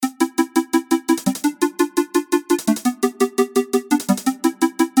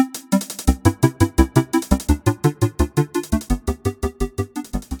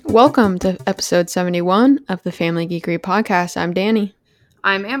Welcome to episode 71 of the Family Geekery Podcast. I'm Dani.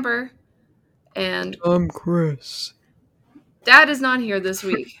 I'm Amber. And I'm Chris. Dad is not here this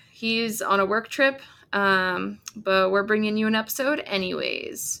week. He's on a work trip, but we're bringing you an episode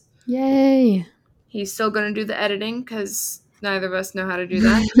anyways. Yay. He's still going to do the editing because neither of us know how to do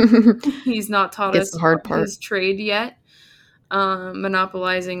that. He's not taught us the hard part. His trade yet.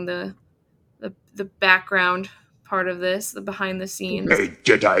 Monopolizing the background part of this, the behind the scenes. A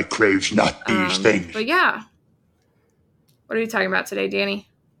Jedi craves not these things. But yeah. What are you talking about today, Dani?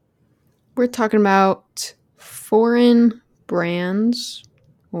 We're talking about foreign brands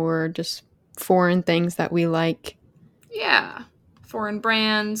or just foreign things that we like. Yeah. Foreign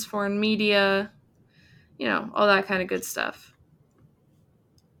brands, foreign media, all that kind of good stuff.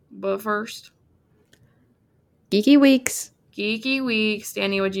 But first, Geeky Weeks.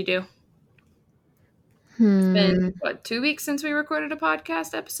 Dani, what'd you do? It's been, 2 weeks since we recorded a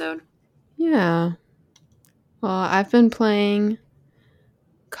podcast episode? Yeah. Well, I've been playing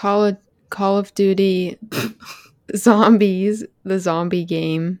Call of Duty Zombies, the zombie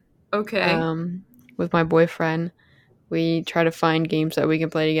game. Okay. With my boyfriend. We try to find games that we can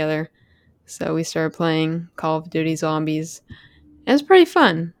play together. So we started playing Call of Duty Zombies. And it's pretty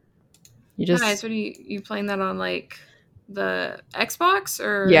fun. Nice. What are you playing that on, like, the Xbox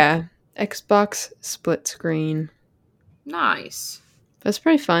or? Yeah. Xbox split screen. Nice. That's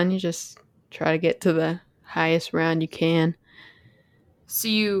pretty fun. You just try to get to the highest round you can. So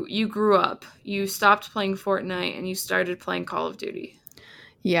you grew up. You stopped playing Fortnite and you started playing Call of Duty.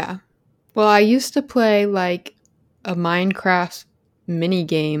 Yeah. Well, I used to play like a Minecraft mini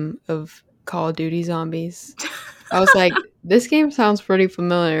game of Call of Duty Zombies. I was like, this game sounds pretty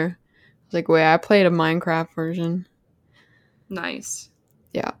familiar. I was like, wait, I played a Minecraft version. Nice.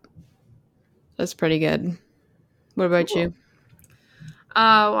 Yeah. That's pretty good. What about you?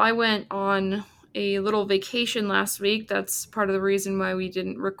 Well, I went on a little vacation last week. That's part of the reason why we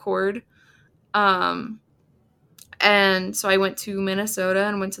didn't record. And so I went to Minnesota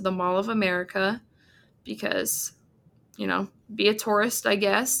and went to the Mall of America because, be a tourist, I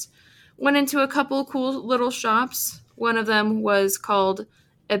guess. Went into a couple cool little shops. One of them was called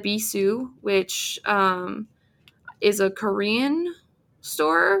Ep071, which is a Korean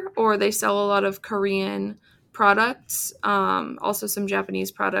store, or they sell a lot of Korean products, also some Japanese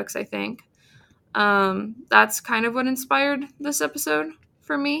products, I think. That's kind of what inspired this episode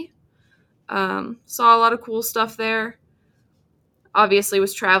for me. Saw a lot of cool stuff there. Obviously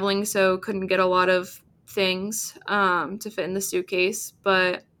was traveling, so couldn't get a lot of things to fit in the suitcase,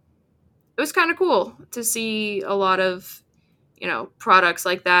 but it was kind of cool to see a lot of products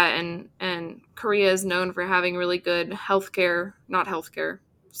like that, and Korea is known for having really good self-care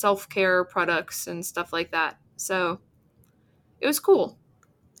products and stuff like that. So it was cool.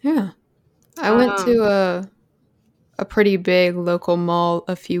 Yeah. I went to a pretty big local mall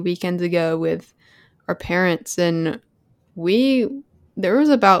a few weekends ago with our parents, and there was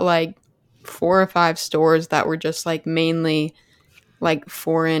about like 4 or 5 stores that were just like mainly like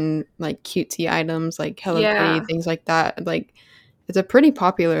foreign, like cutesy items, like Hello Kitty, things like that. Like, it's a pretty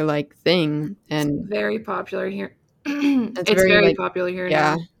popular like thing, and it's very popular here. It's very like, popular here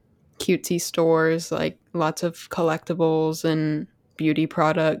yeah, now. Cutesy stores, like lots of collectibles and beauty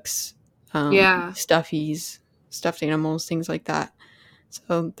products, stuffies, stuffed animals, things like that.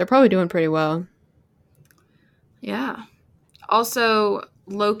 So they're probably doing pretty well. Yeah. Also,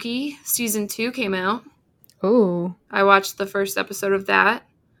 Loki season 2 came out. Oh. I watched the first episode of that.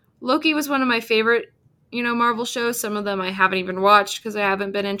 Loki was one of my favorite, Marvel shows. Some of them I haven't even watched because I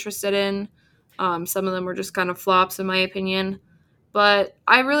haven't been interested in. Some of them were just kind of flops in my opinion. But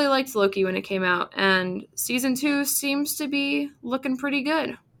I really liked Loki when it came out, and season 2 seems to be looking pretty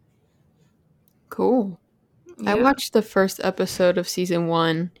good. Cool. Yeah. I watched the first episode of season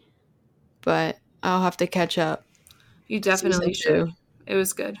 1, but I'll have to catch up. You definitely should. It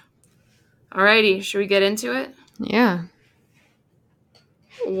was good. Alrighty, should we get into it? Yeah.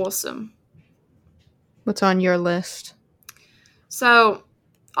 Awesome. What's on your list? So,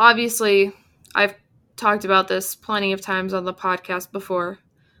 obviously, I've talked about this plenty of times on the podcast before,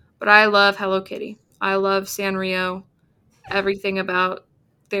 but I love Hello Kitty. I love Sanrio, everything about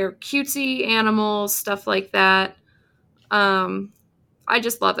their cutesy animals, stuff like that. I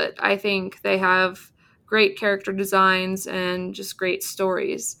just love it. I think they have great character designs and just great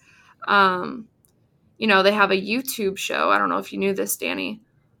stories. They have a YouTube show. I don't know if you knew this, Dani,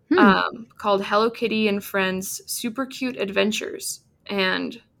 called Hello Kitty and Friends Super Cute Adventures.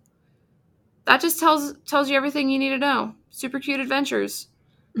 And that just tells you everything you need to know. Super cute adventures.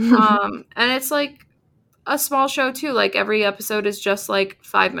 And it's like a small show too. Like every episode is just like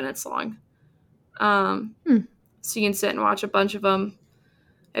 5 minutes long. So you can sit and watch a bunch of them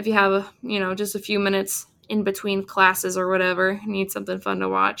if you have just a few minutes in between classes or whatever. Need something fun to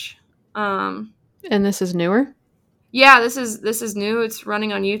watch. And this is newer? Yeah, this is new. It's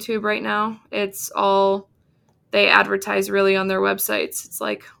running on YouTube right now. It's all they advertise really on their websites. It's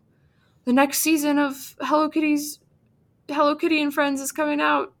like the next season of Hello Kitty and Friends is coming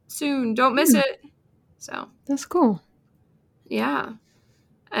out soon. Don't miss it. So that's cool. Yeah.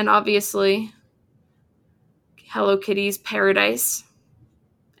 And obviously Hello Kitty's Paradise,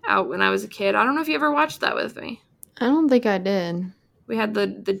 out when I was a kid. I don't know if you ever watched that with me. I don't think I did. We had the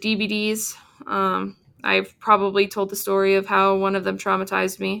DVDs. I've probably told the story of how one of them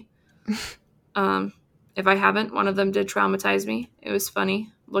traumatized me. If I haven't, one of them did traumatize me. It was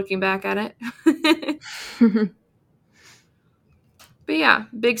funny looking back at it. But yeah,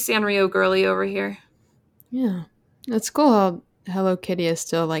 big Sanrio girly over here. Yeah. It's cool how Hello Kitty is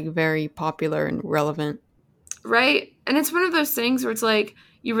still like very popular and relevant. Right? And it's one of those things where it's like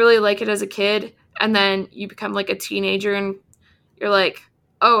you really like it as a kid and then you become like a teenager and you're like,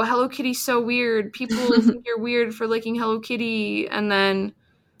 oh, Hello Kitty's so weird. People think you're weird for liking Hello Kitty. And then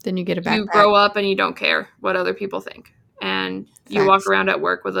you get a backpack. You grow up and you don't care what other people think. And you walk around at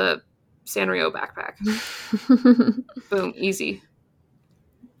work with a Sanrio backpack. Boom, easy.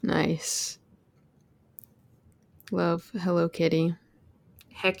 Nice. Love Hello Kitty.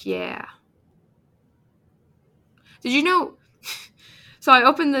 Heck yeah. Did you know? So I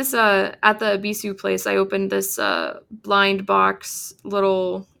opened this at the Bisu place. I opened this blind box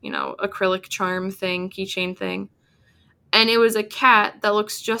little, acrylic charm thing, keychain thing. And it was a cat that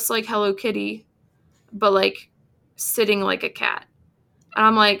looks just like Hello Kitty, but like sitting like a cat. And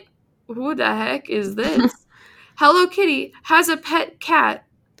I'm like, who the heck is this? Hello Kitty has a pet cat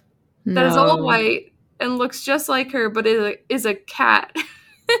that is all white and looks just like her, but is a cat.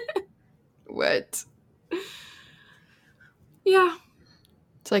 What? Yeah.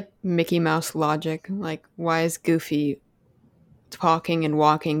 It's like Mickey Mouse logic. Like, why is Goofy talking and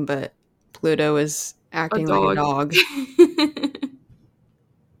walking, but Pluto is acting like a dog?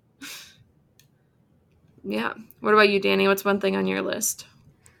 Yeah. What about you, Dani? What's one thing on your list?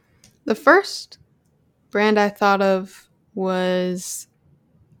 The first brand I thought of was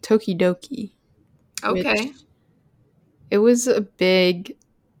Tokidoki. Okay. It was a big,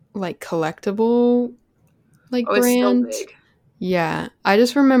 like, collectible, like, brand. It's still big. Yeah. I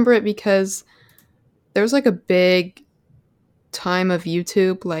just remember it because there was, like, a big time of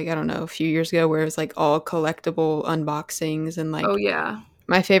YouTube, like, I don't know, a few years ago where it was, like, all collectible unboxings and, like... Oh, yeah.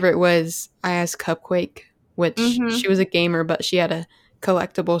 My favorite was I Asked Cupquake, which she was a gamer, but she had a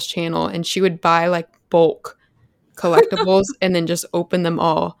collectibles channel, and she would buy, like, bulk collectibles and then just open them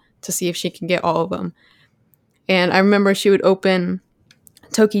all to see if she can get all of them. And I remember she would open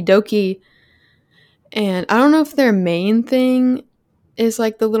Tokidoki, and I don't know if their main thing is,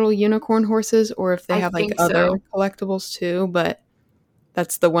 like, the little unicorn horses or if they have, like, other collectibles too, but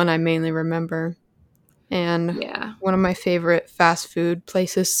that's the one I mainly remember. And one of my favorite fast food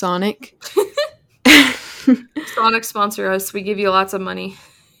places, Sonic. Sonic, sponsor us. We give you lots of money.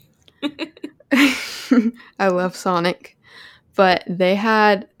 I love Sonic. But they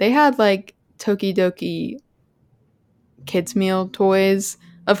had like Tokidoki kids meal toys.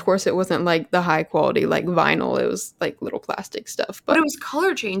 Of course, it wasn't like the high quality like vinyl. It was like little plastic stuff. But it was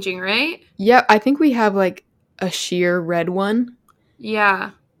color changing, right? Yeah, I think we have like a sheer red one.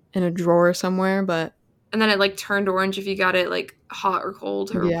 Yeah. In a drawer somewhere, but... And then it like turned orange if you got it like hot or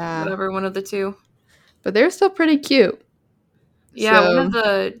cold or whatever, one of the two. But they're still pretty cute. Yeah, one of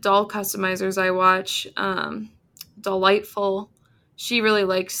the doll customizers I watch, Delightful, she really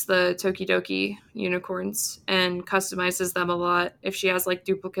likes the Tokidoki unicorns and customizes them a lot if she has like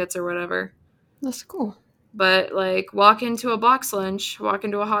duplicates or whatever. That's cool. But like walk into a box lunch, walk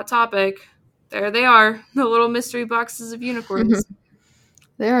into a Hot Topic, there they are, the little mystery boxes of unicorns.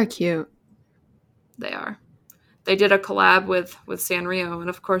 They are cute. They are. They did a collab with Sanrio, and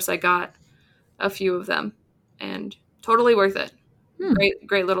of course I got a few of them, and totally worth it.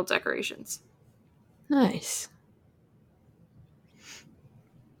 Great little decorations. Nice.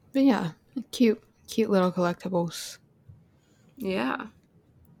 But yeah, cute little collectibles. Yeah.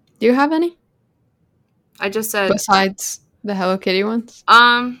 Do you have any? I just said besides the Hello Kitty ones.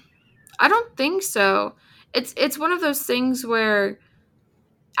 I don't think so. It's one of those things where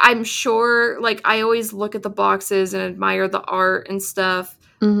I'm sure, like, I always look at the boxes and admire the art and stuff.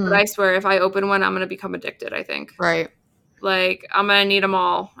 But I swear, if I open one, I'm gonna become addicted. I think. Right. Like, I'm gonna need them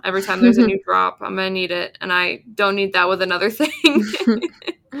all. Every time there's a new drop, I'm gonna need it, and I don't need that with another thing.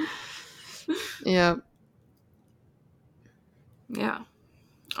 Yeah. Yeah.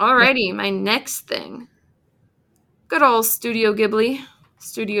 Alrighty, my next thing. Good old Studio Ghibli.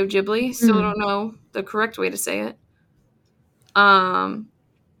 Studio Ghibli. Still don't know the correct way to say it.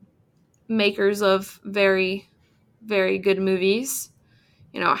 Makers of very, very good movies.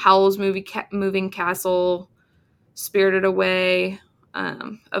 Howl's Moving Castle, Spirited Away,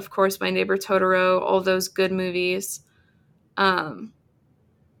 of course, My Neighbor Totoro, all those good movies. And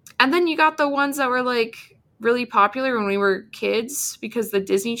then you got the ones that were like really popular when we were kids because the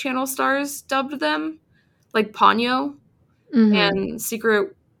Disney Channel stars dubbed them, like Ponyo and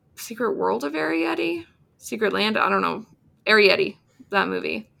Secret World of Arietti, Secret Land. I don't know, Arietti, that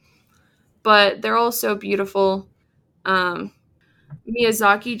movie. But they're all so beautiful.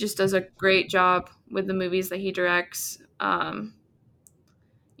 Miyazaki just does a great job with the movies that he directs.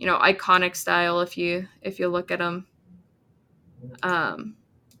 Iconic style if you look at them. But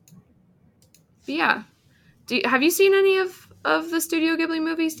yeah, have you seen any of the Studio Ghibli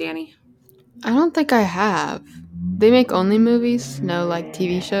movies, Dani? I don't think I have. They make only movies, no like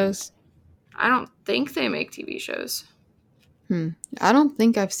TV shows. I don't think they make TV shows. I don't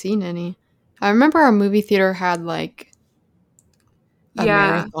think I've seen any. I remember our movie theater had like a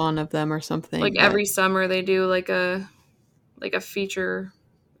marathon of them or something. Like every summer they do like a feature.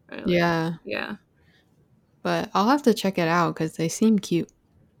 Yeah. But I'll have to check it out because they seem cute.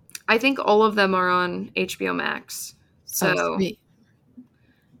 I think all of them are on HBO Max. So, sweet.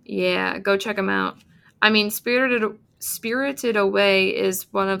 Yeah, go check them out. I mean, Spirited Away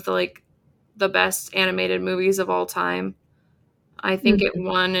is one of the best animated movies of all time. I think it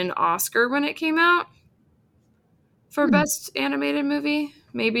won an Oscar when it came out for Best Animated Movie.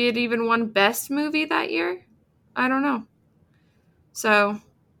 Maybe it even won Best Movie that year. I don't know. So,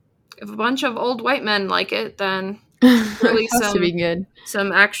 if a bunch of old white men like it, then really it has to be good.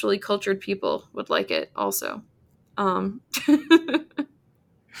 Some actually cultured people would like it also.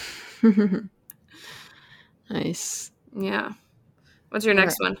 Nice. Yeah. What's your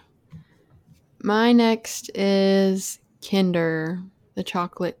next one? My next is Kinder, the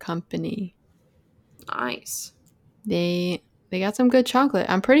chocolate company. Nice. They got some good chocolate.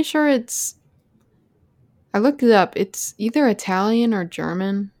 I'm pretty sure I looked it up. It's either Italian or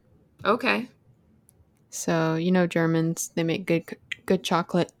German. Okay. So, Germans, they make good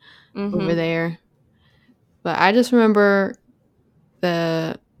chocolate over there. But I just remember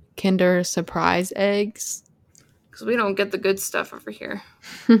the Kinder Surprise eggs. Because we don't get the good stuff over here.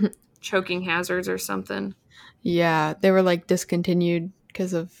 Choking hazards or something. Yeah, they were like discontinued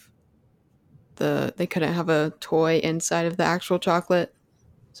because of they couldn't have a toy inside of the actual chocolate.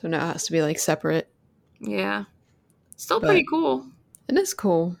 So now it has to be like separate. Yeah. Still pretty cool. It is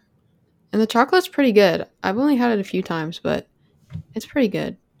cool. And the chocolate's pretty good. I've only had it a few times, but it's pretty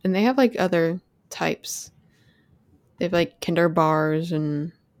good. And they have like other types. They have like Kinder bars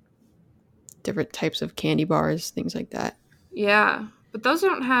and different types of candy bars, things like that. Yeah, but those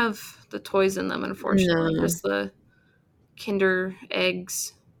don't have the toys in them, unfortunately. No. Just the Kinder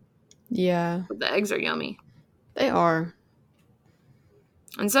eggs. Yeah. But the eggs are yummy. They are.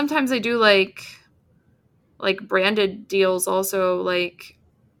 And sometimes they do like branded deals also. Like,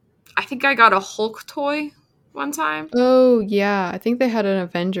 I think I got a Hulk toy one time. Oh, yeah. I think they had an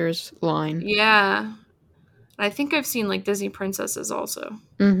Avengers line. Yeah. I think I've seen like Disney princesses also.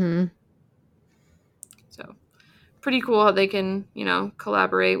 So, pretty cool how they can,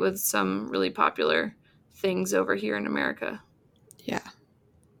 collaborate with some really popular things over here in America. Yeah.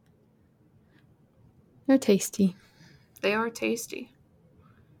 They're tasty. They are tasty.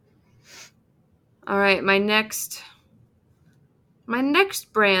 All right, my next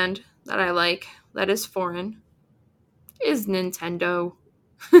brand that I like that is foreign is Nintendo.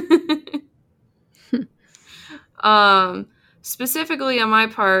 Specifically on my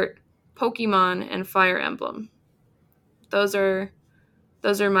part, Pokemon and Fire Emblem. Those are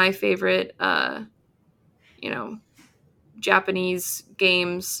my favorite Japanese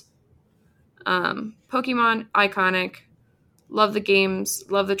games. Pokemon, iconic. Love the games,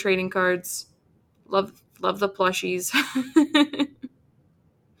 love the trading cards, love the plushies.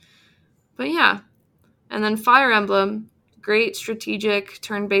 But yeah. And then Fire Emblem, great strategic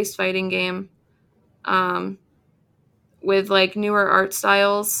turn-based fighting game. With like newer art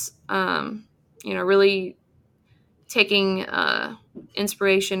styles, really taking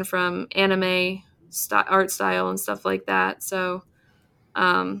inspiration from anime art style and stuff like that. So,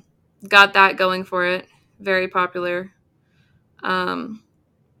 got that going for it. Very popular. But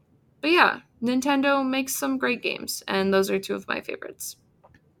yeah, Nintendo makes some great games, and those are two of my favorites.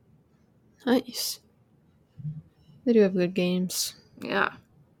 Nice. They do have good games. Yeah.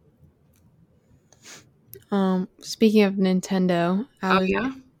 Speaking of Nintendo,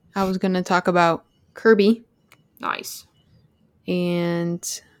 Yeah? I was going to talk about Kirby. Nice.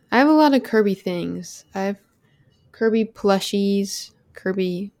 And I have a lot of Kirby things. I have Kirby plushies,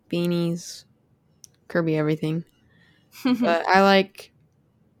 Kirby beanies, Kirby everything. But I like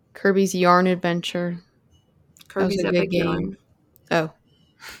Kirby's Yarn Adventure. Kirby's That was a good Epic game. Yarn.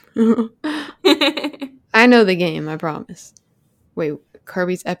 Oh. I know the game, I promise. Wait,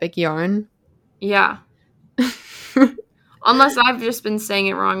 Kirby's Epic Yarn? Yeah. Unless I've just been saying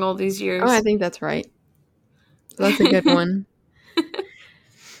it wrong all these years. Oh, I think that's right. That's a good one.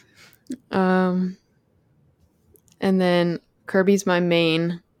 And then Kirby's my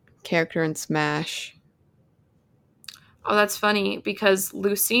main character in Smash. Oh, that's funny because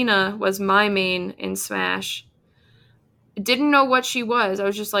Lucina was my main in Smash. Didn't know what she was. I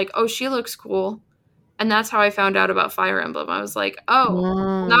was just like, oh, she looks cool. And that's how I found out about Fire Emblem. I was like, oh,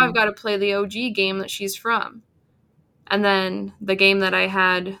 well, now I've got to play the OG game that she's from. And then the game that I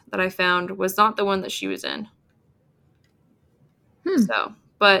found was not the one that she was in. So,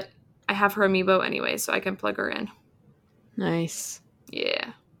 but I have her amiibo anyway, so I can plug her in. Nice.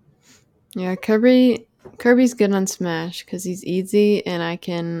 Yeah. Yeah, Kirby's good on Smash because he's easy and I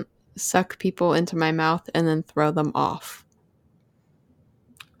can suck people into my mouth and then throw them off.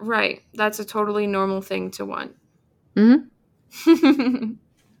 Right. That's a totally normal thing to want. Mm-hmm.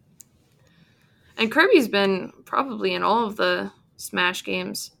 And Kirby's been probably in all of the Smash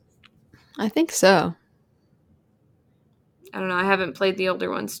games. I think so. I don't know. I haven't played the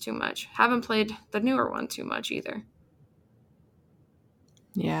older ones too much. Haven't played the newer one too much either.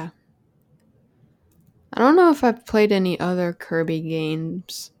 Yeah. I don't know if I've played any other Kirby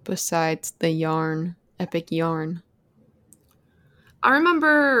games besides the Epic Yarn. I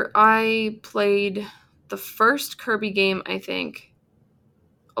remember I played the first Kirby game, I think,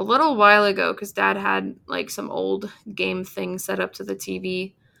 a little while ago because Dad had like some old game thing set up to the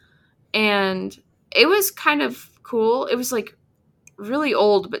TV. And it was kind of cool. It was like really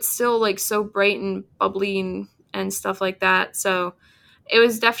old, but still like so bright and bubbly and stuff like that. So it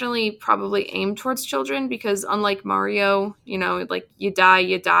was definitely probably aimed towards children because unlike Mario, like you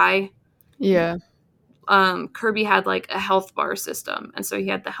die. Yeah. Kirby had like a health bar system. And so he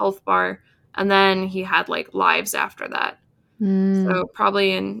had the health bar and then he had like lives after that. So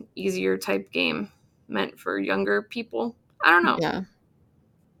probably an easier type game meant for younger people. I don't know. Yeah.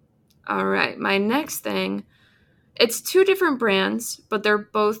 All right. My next thing, it's two different brands, but they're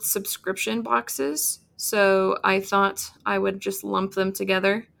both subscription boxes. So I thought I would just lump them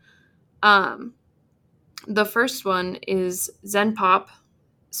together. The first one is Zen Pop,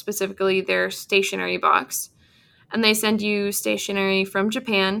 specifically their stationery box. And they send you stationery from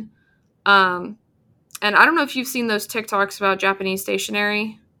Japan. And I don't know if you've seen those TikToks about Japanese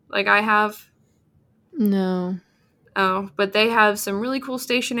stationery like I have. No. Oh, but they have some really cool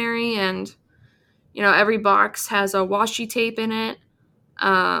stationery and, every box has a washi tape in it.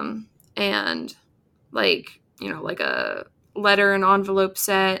 And like a letter and envelope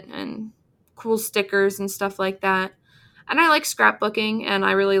set and cool stickers and stuff like that. And I like scrapbooking and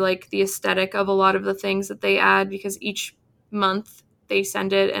I really like the aesthetic of a lot of the things that they add because each month they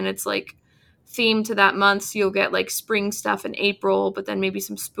send it and it's like themed to that month. So you'll get like spring stuff in April, but then maybe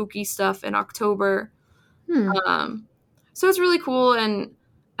some spooky stuff in October. So it's really cool. And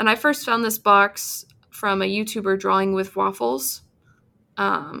I first found this box from a YouTuber, Drawing with Waffles.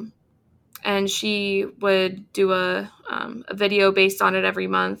 And she would do a video based on it every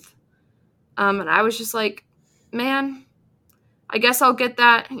month. And I was just like, man, I guess I'll get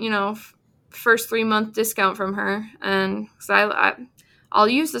that, first 3-month discount from her. And because I'll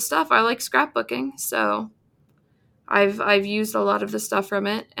use the stuff. I like scrapbooking. So I've used a lot of the stuff from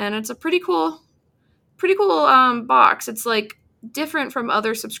it. And it's a pretty cool box. It's like different from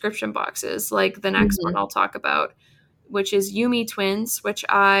other subscription boxes, like the next one I'll talk about, which is Yumi Twins, which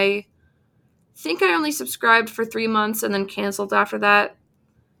I think I only subscribed for 3 months and then canceled after that.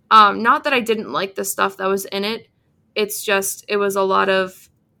 Not that I didn't like the stuff that was in it. It's just, it was a lot of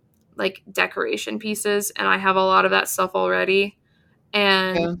like decoration pieces and I have a lot of that stuff already.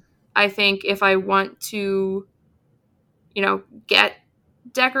 And I think if I want to, get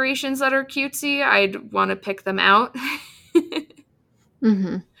decorations that are cutesy, I'd want to pick them out.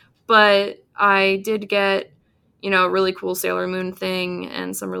 But I did get, a really cool Sailor Moon thing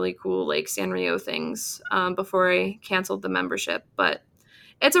and some really cool like Sanrio things before I canceled the membership. But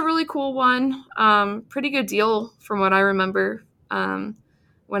it's a really cool one. Pretty good deal from what I remember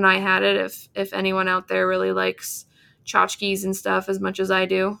when I had it. If anyone out there really likes tchotchkes and stuff as much as I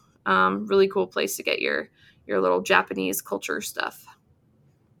do, really cool place to get your little Japanese culture stuff.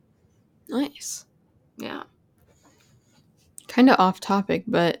 Nice. Yeah. Kind of off topic,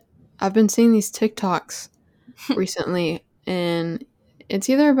 but I've been seeing these TikToks recently, and it's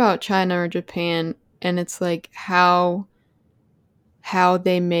either about China or Japan, and it's like how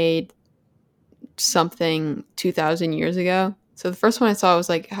they made something 2,000 years ago. So the first one I saw was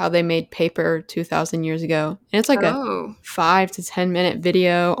like how they made paper 2,000 years ago. And it's like a 5 to 10 minute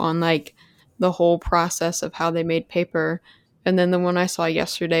video on like the whole process of how they made paper. And then the one I saw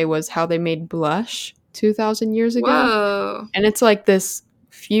yesterday was how they made blush 2,000 years ago. Whoa. And it's like this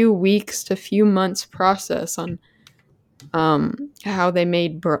few weeks to few months process on how they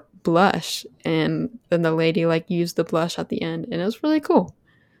made blush. And then the lady like used the blush at the end. And it was really cool.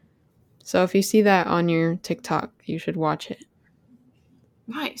 So if you see that on your TikTok, you should watch it.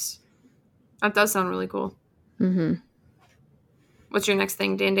 Nice. That does sound really cool. Mm-hmm. What's your next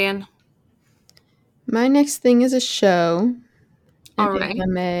thing, Dan? My next thing is a show. All right.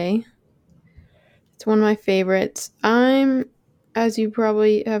 Anime. It's one of my favorites. As you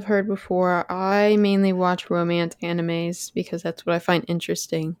probably have heard before, I mainly watch romance animes because that's what I find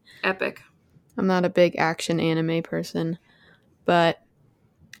interesting. Epic. I'm not a big action anime person, but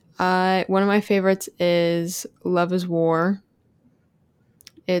one of my favorites is Love is War.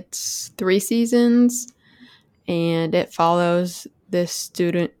 It's 3 seasons, and it follows this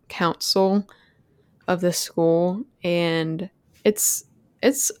student council of the school, and it's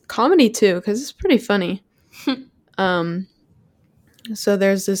comedy too because it's pretty funny. So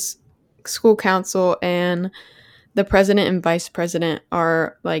there's this school council, and the president and vice president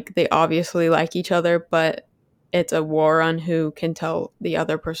are like, they obviously like each other, but it's a war on who can tell the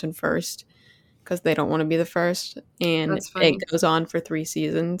other person first because they don't want to be the first, and it goes on for 3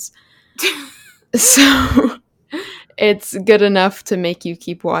 seasons. So it's good enough to make you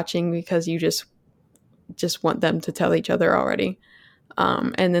keep watching because you just want them to tell each other already.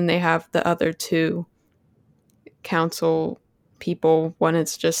 And then they have the other 2 council people. One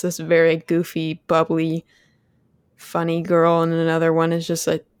is just this very goofy, bubbly, funny girl, and another one is just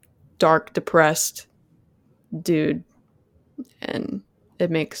a dark, depressed dude. And it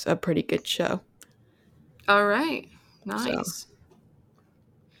makes a pretty good show. All right. Nice.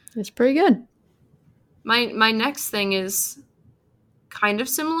 So, it's pretty good. My next thing is kind of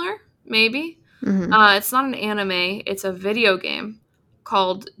similar, maybe. Mm-hmm. It's not an anime. It's a video game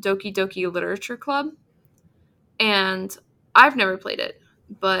called Doki Doki Literature Club. And I've never played it,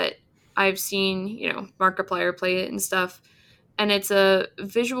 but I've seen, Markiplier play it and stuff. And it's a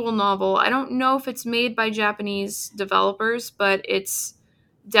visual novel. I don't know if it's made by Japanese developers, but it's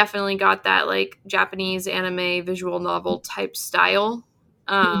definitely got that like Japanese anime visual novel type style.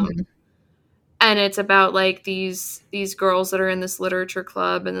 And it's about like these girls that are in this literature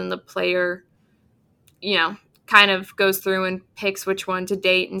club, and then the player, kind of goes through and picks which one to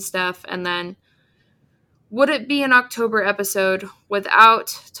date and stuff. And then would it be an October episode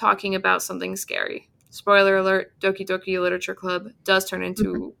without talking about something scary? Spoiler alert, Doki Doki Literature Club does turn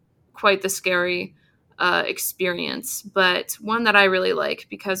into quite the scary experience, but one that I really like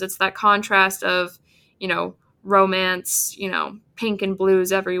because it's that contrast of, romance, pink and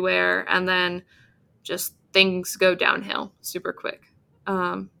blues everywhere, and then just things go downhill super quick.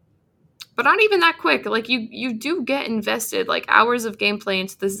 But not even that quick. Like you do get invested, like hours of gameplay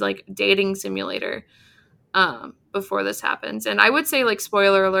into this like dating simulator before this happens. And I would say like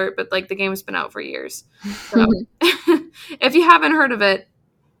spoiler alert, but like the game's been out for years. So if you haven't heard of it,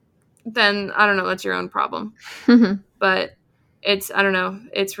 then I don't know, that's your own problem. But I don't know,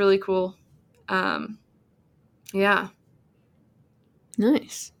 it's really cool. Yeah.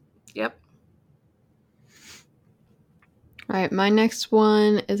 Nice. Yep. All right, my next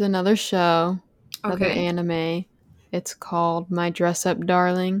one is another show, another Okay. anime. It's called My Dress Up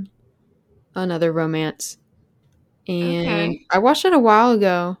Darling, another romance. And I watched it a while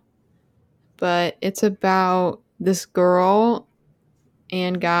ago, but it's about this girl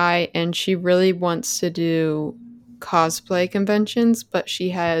and guy, and she really wants to do cosplay conventions, but she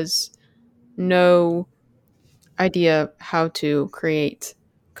has no idea how to create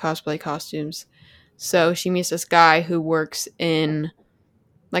cosplay costumes. So she meets this guy who works in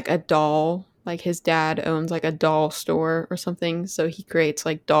like a doll, like his dad owns like a doll store or something, so he creates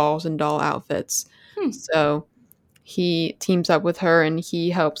like dolls and doll outfits. So he teams up with her and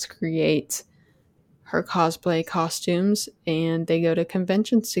he helps create her cosplay costumes, and they go to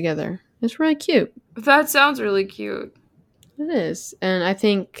conventions together. It's really cute. That sounds really cute. It is. And I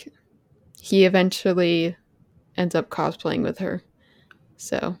think he eventually ends up cosplaying with her.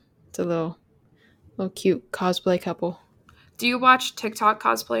 So it's a little cute cosplay couple. Do you watch TikTok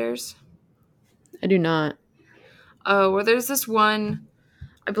cosplayers? I do not. Oh, well, there's this one,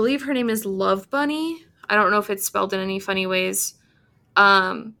 I believe her name is Love Bunny. I don't know if it's spelled in any funny ways.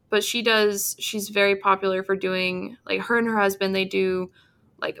 But she's very popular for doing, like, her and her husband, they do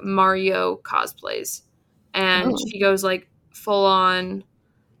like Mario cosplays. And Oh. she goes like full on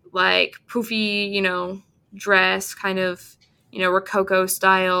like poofy, dress, kind of, Rococo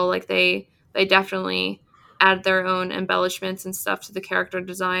style. Like they definitely add their own embellishments and stuff to the character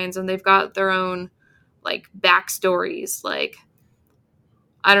designs, and they've got their own like backstories. Like,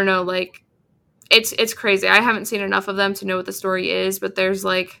 I don't know, like it's crazy. I haven't seen enough of them to know what the story is, but there's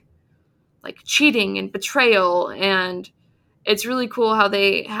like cheating and betrayal, and it's really cool how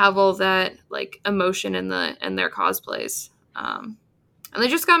they have all that like emotion in their cosplays. And they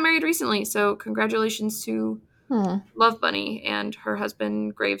just got married recently, so congratulations to Oh, Love Bunny and her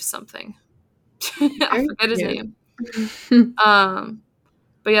husband Graves something. I very forget his cute. name.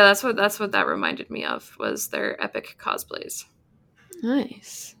 But yeah, that's what that reminded me of, was their epic cosplays.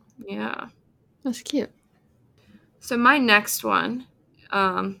 Nice. Yeah. That's cute. So my next one,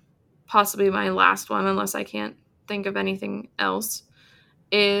 possibly my last one, unless I can't think of anything else,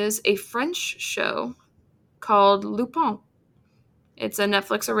 is a French show called Lupin. It's a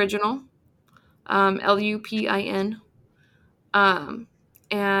Netflix original, Lupin,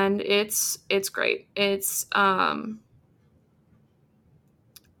 and it's great. It's I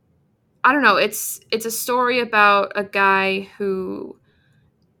don't know. It's a story about a guy who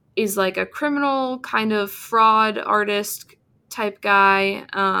is like a criminal, kind of fraud artist type guy,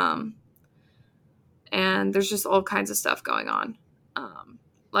 and there's just all kinds of stuff going on.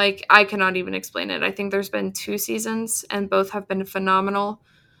 Like, I cannot even explain it. I think there's been 2 seasons, and both have been phenomenal.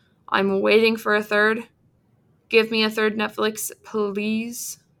 I'm waiting for a third. Give me a third, Netflix,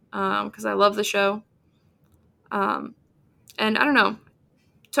 please, because I love the show. And I don't know.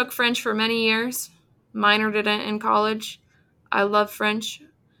 Took French for many years. Minored in it in college. I love French.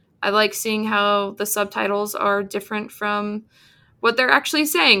 I like seeing how the subtitles are different from what they're actually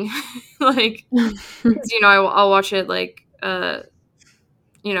saying. Like, because, I'll watch it like,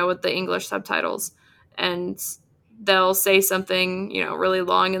 with the English subtitles, and they'll say something, really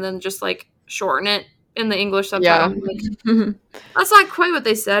long, and then just like shorten it in the English subtitle. Yeah. Like, that's not quite what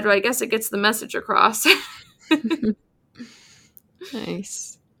they said, but I guess it gets the message across.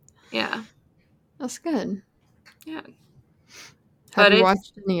 Nice. Yeah. That's good. Yeah. Have But you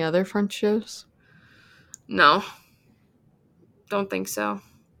watched any other French shows? No. Don't think so.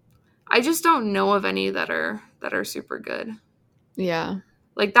 I just don't know of any that are super good. Yeah.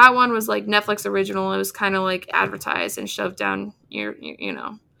 Like, that one was like Netflix original. It was kind of like advertised and shoved down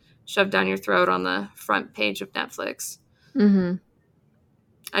shoved down your throat on the front page of Netflix. Mm-hmm.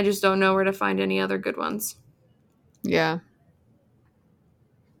 I just don't know where to find any other good ones. Yeah.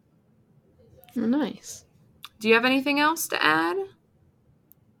 Nice. Do you have anything else to add?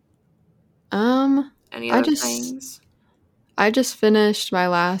 Any other things? I just finished my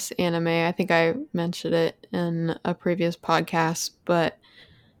last anime. I think I mentioned it in a previous podcast, but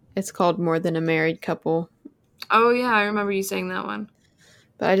it's called More Than a Married Couple. Oh, yeah, I remember you saying that one.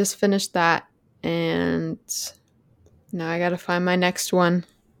 But I just finished that, and now I gotta find my next one.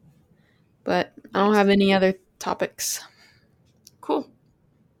 But I don't have any other topics. Cool.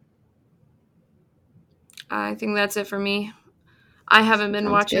 I think that's it for me. I haven't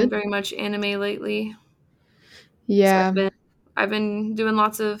been watching very much anime lately. Yeah. So I've been doing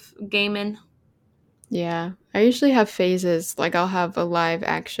lots of gaming. Yeah. I usually have phases. Like, I'll have a live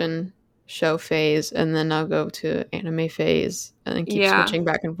action show phase, and then I'll go to anime phase, and then keep switching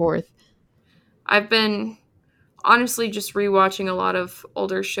back and forth. I've been honestly just rewatching a lot of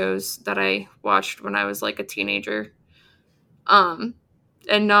older shows that I watched when I was like a teenager. And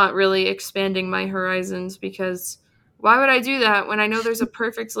not really expanding my horizons, because why would I do that when I know there's a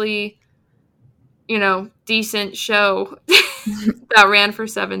perfectly, decent show that ran for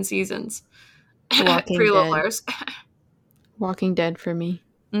 7 seasons? Walking Dead. Lars. Walking Dead for me.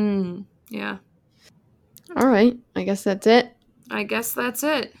 Yeah. All right. I guess that's it. I guess that's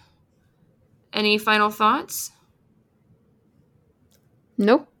it. Any final thoughts?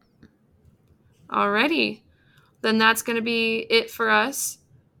 Nope. Alrighty. Then that's going to be it for us.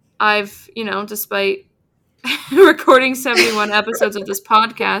 I've, despite recording 71 episodes of this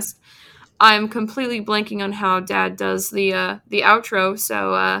podcast, I'm completely blanking on how Dad does the outro.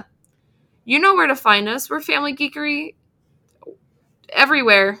 So, you know where to find us. We're Family Geekery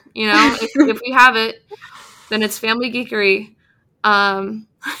everywhere. If we have it, then it's Family Geekery.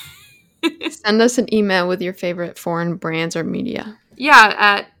 Send us an email with your favorite foreign brands or media. Yeah,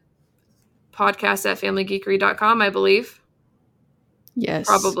 at podcast@familygeekery.com, I believe. Yes.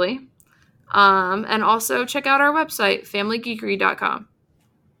 Probably. And also check out our website, familygeekery.com.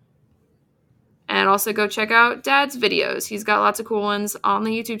 And also go check out Dad's videos. He's got lots of cool ones on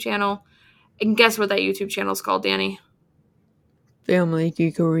the YouTube channel. And guess what that YouTube channel is called, Dani? Family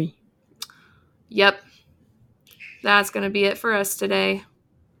Geekery. Yep. That's going to be it for us today.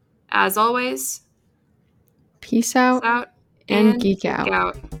 As always, peace out, and geek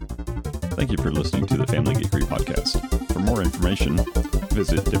out. Thank you for listening to the Family Geekery podcast. For more information,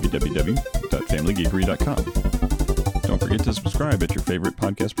 visit www.familygeekery.com. Don't forget to subscribe at your favorite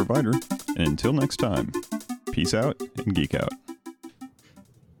podcast provider. And until next time, peace out and geek out.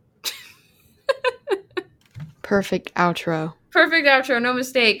 Perfect outro. Perfect outro, no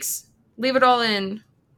mistakes. Leave it all in.